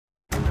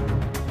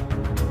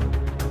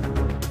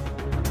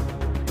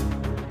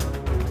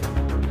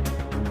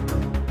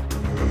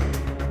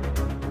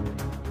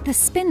The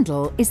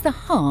spindle is the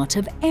heart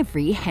of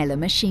every HELLER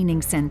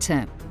machining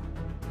centre.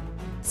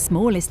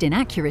 Smallest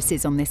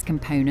inaccuracies on this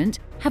component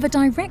have a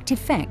direct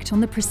effect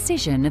on the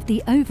precision of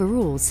the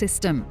overall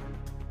system.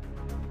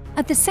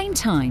 At the same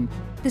time,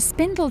 the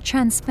spindle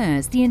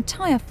transfers the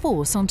entire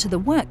force onto the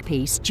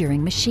workpiece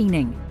during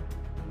machining,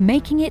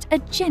 making it a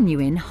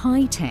genuine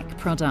high-tech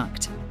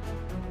product.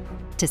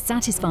 To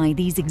satisfy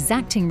these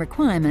exacting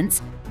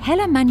requirements,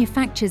 HELLER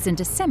manufactures and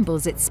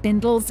assembles its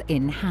spindles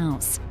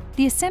in-house.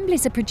 The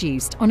assemblies are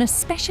produced on a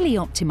specially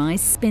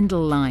optimised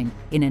spindle line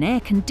in an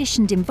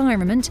air-conditioned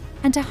environment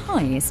and to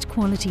highest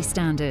quality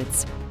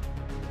standards.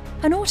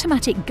 An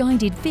automatic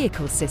guided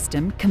vehicle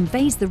system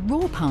conveys the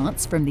raw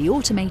parts from the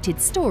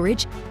automated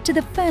storage to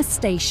the first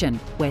station,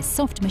 where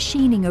soft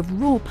machining of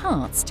raw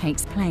parts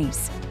takes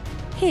place.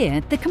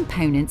 Here, the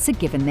components are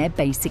given their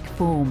basic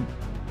form.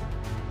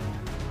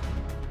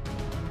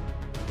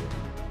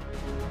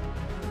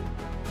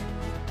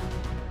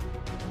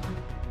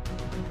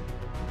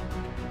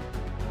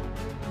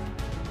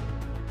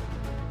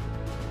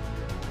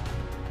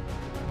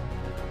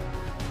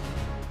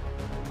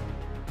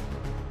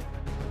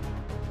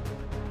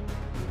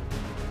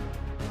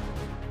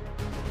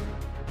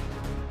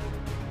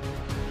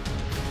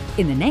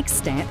 In the next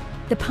step,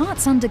 the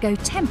parts undergo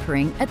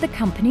tempering at the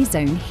company's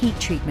own heat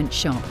treatment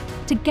shop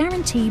to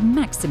guarantee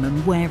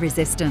maximum wear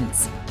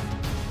resistance.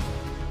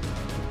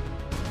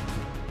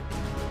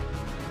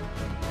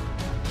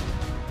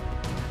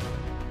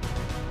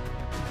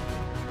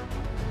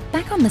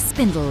 Back on the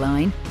spindle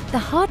line, the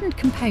hardened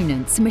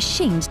components are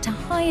machined to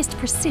highest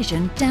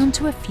precision down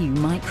to a few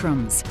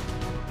microns.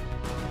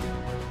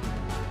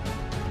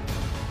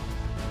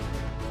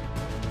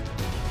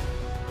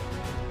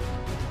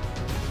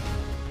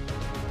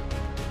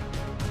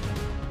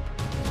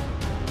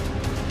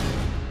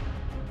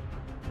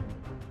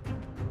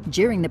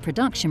 During the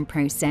production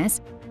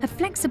process, a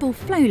flexible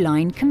flow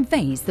line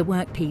conveys the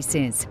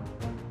workpieces.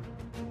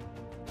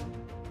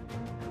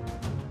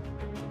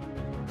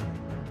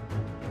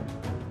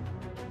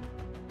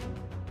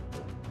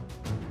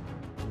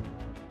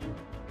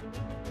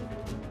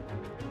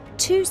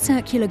 Two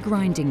circular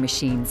grinding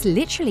machines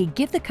literally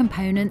give the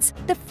components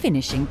the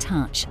finishing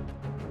touch.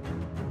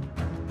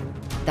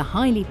 The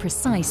highly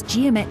precise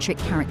geometric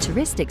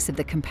characteristics of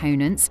the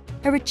components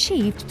are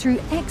achieved through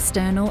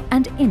external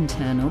and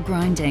internal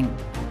grinding.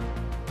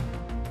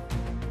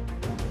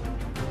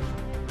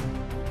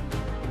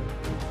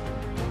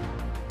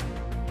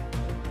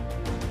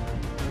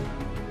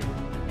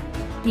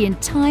 The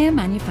entire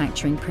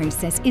manufacturing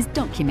process is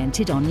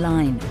documented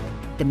online.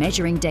 The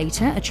measuring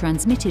data are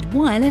transmitted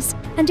wireless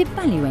and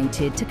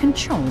evaluated to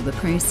control the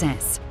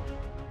process.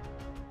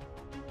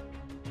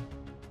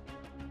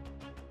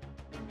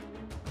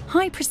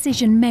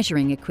 High-precision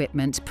measuring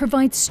equipment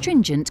provides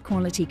stringent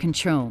quality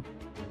control.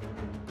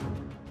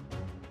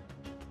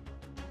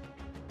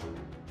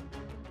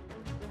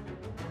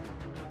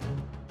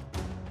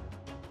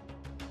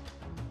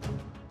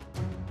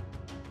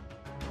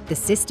 The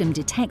system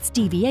detects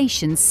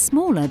deviations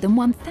smaller than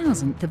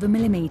 1/1000th of a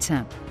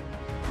millimetre.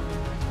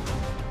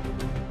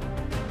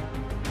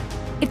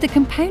 If the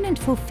component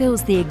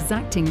fulfills the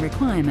exacting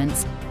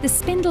requirements, the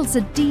spindles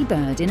are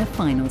deburred in a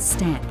final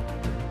step.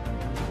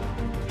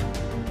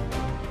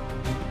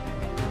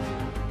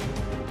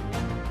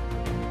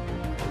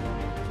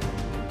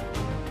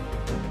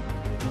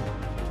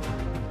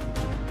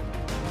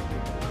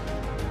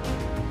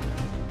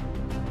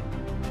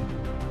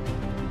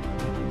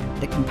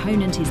 The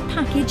component is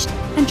packaged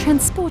and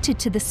transported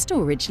to the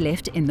storage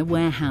lift in the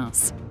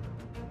warehouse.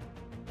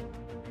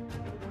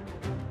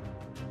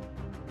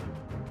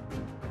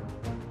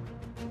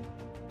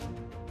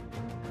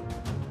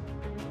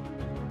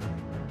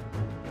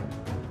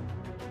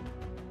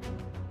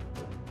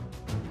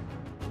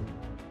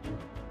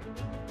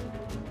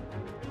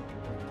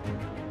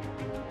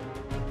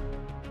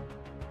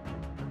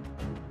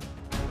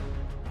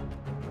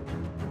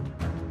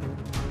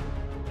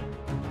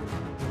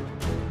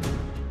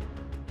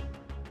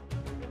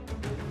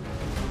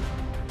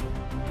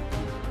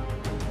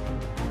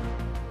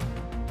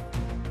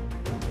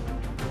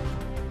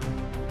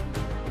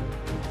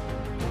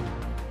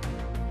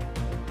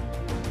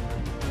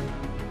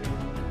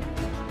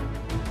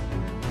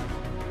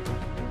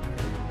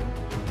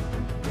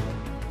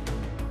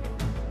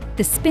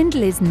 The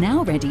spindle is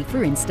now ready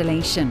for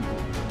installation.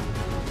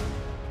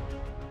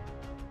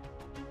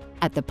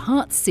 At the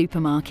parts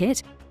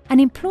supermarket,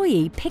 an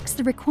employee picks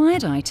the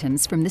required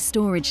items from the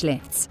storage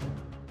lifts.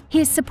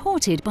 He is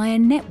supported by a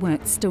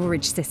networked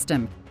storage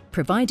system,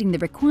 providing the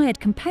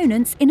required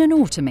components in an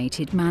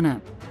automated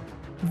manner.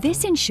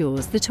 This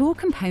ensures that all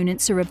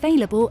components are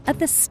available at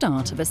the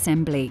start of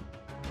assembly.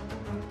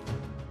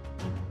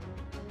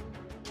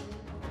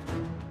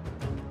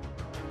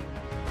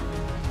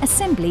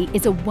 Assembly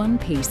is a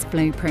one-piece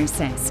flow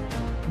process.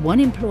 One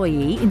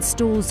employee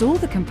installs all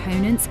the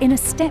components in a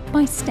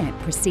step-by-step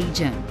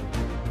procedure.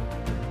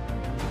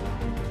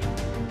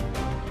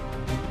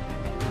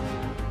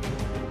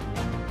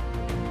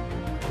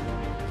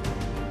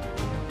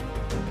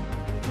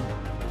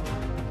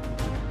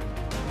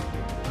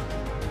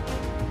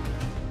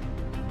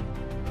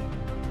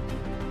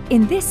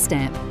 In this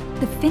step,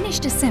 the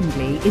finished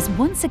assembly is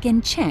once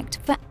again checked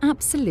for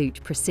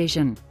absolute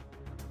precision.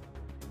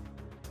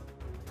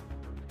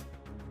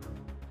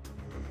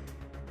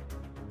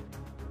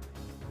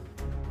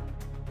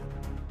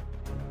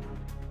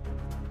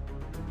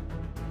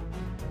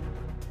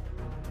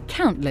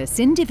 Countless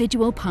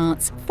individual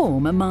parts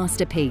form a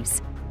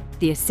masterpiece.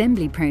 The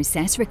assembly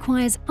process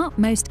requires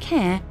utmost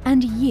care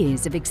and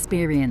years of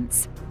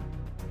experience.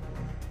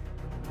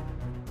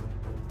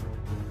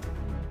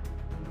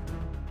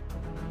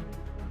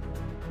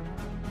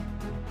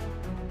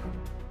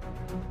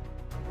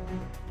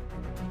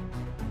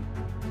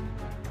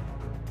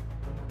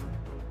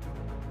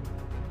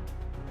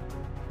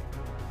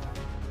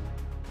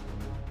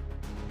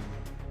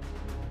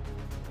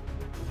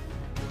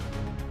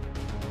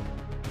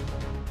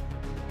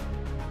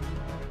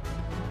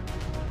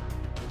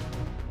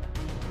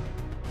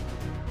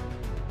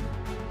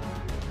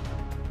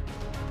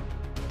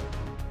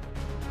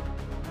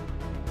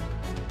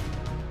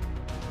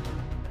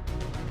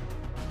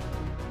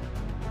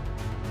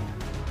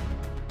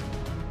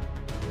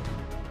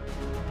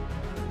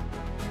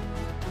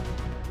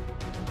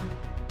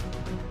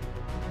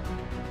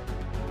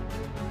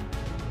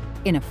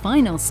 In a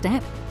final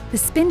step, the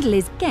spindle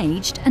is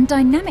gauged and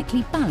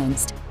dynamically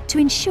balanced to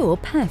ensure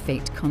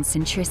perfect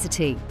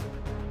concentricity.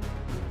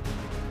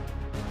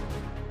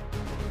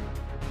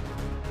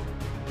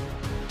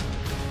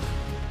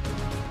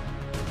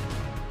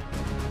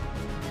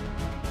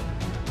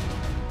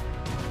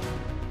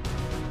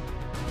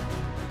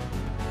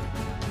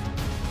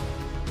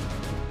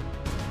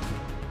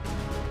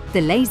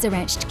 The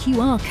laser-etched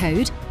QR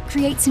code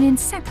creates an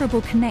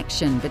inseparable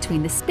connection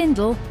between the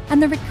spindle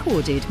and the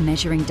recorded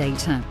measuring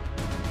data.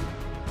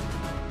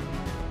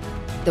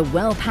 The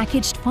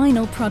well-packaged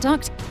final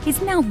product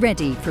is now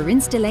ready for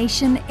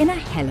installation in a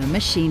HELLER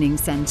machining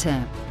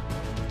centre.